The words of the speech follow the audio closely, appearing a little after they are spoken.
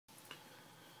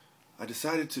I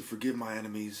decided to forgive my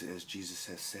enemies as Jesus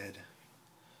has said,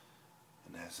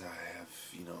 and as I have,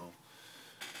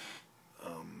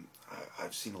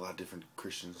 I've seen a lot of different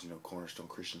Christians, Cornerstone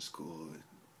Christian School,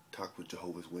 talked with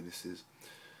Jehovah's Witnesses,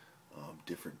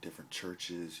 different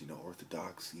churches,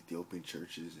 Orthodox, Ethiopian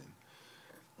churches, and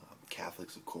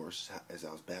Catholics, of course, as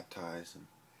I was baptized.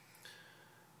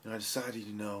 And I decided,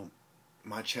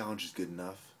 my challenge is good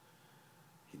enough.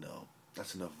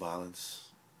 That's enough violence.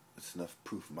 That's enough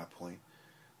proof of my point.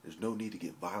 There's no need to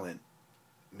get violent.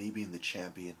 Me being the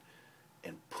champion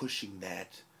and pushing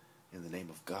that in the name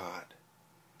of God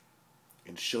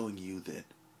and showing you that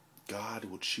God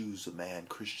will choose a man,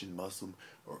 Christian, Muslim,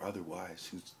 or otherwise,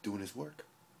 who's doing his work.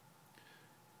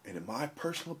 And in my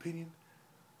personal opinion,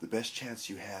 the best chance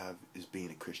you have is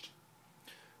being a Christian,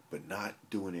 but not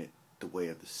doing it the way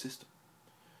of the system.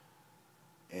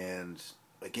 And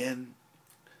again,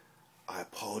 I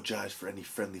apologize for any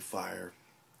friendly fire,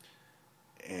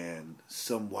 and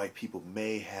some white people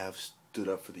may have stood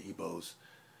up for the Igbos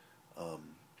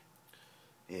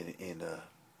in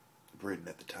Britain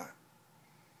at the time.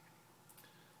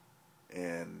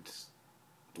 And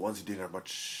the ones who didn't have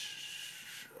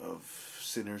much of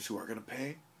sinners who are going to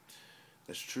pay.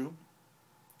 That's true.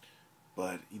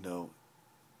 But,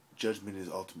 judgment is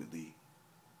ultimately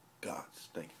God's.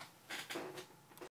 Thank you.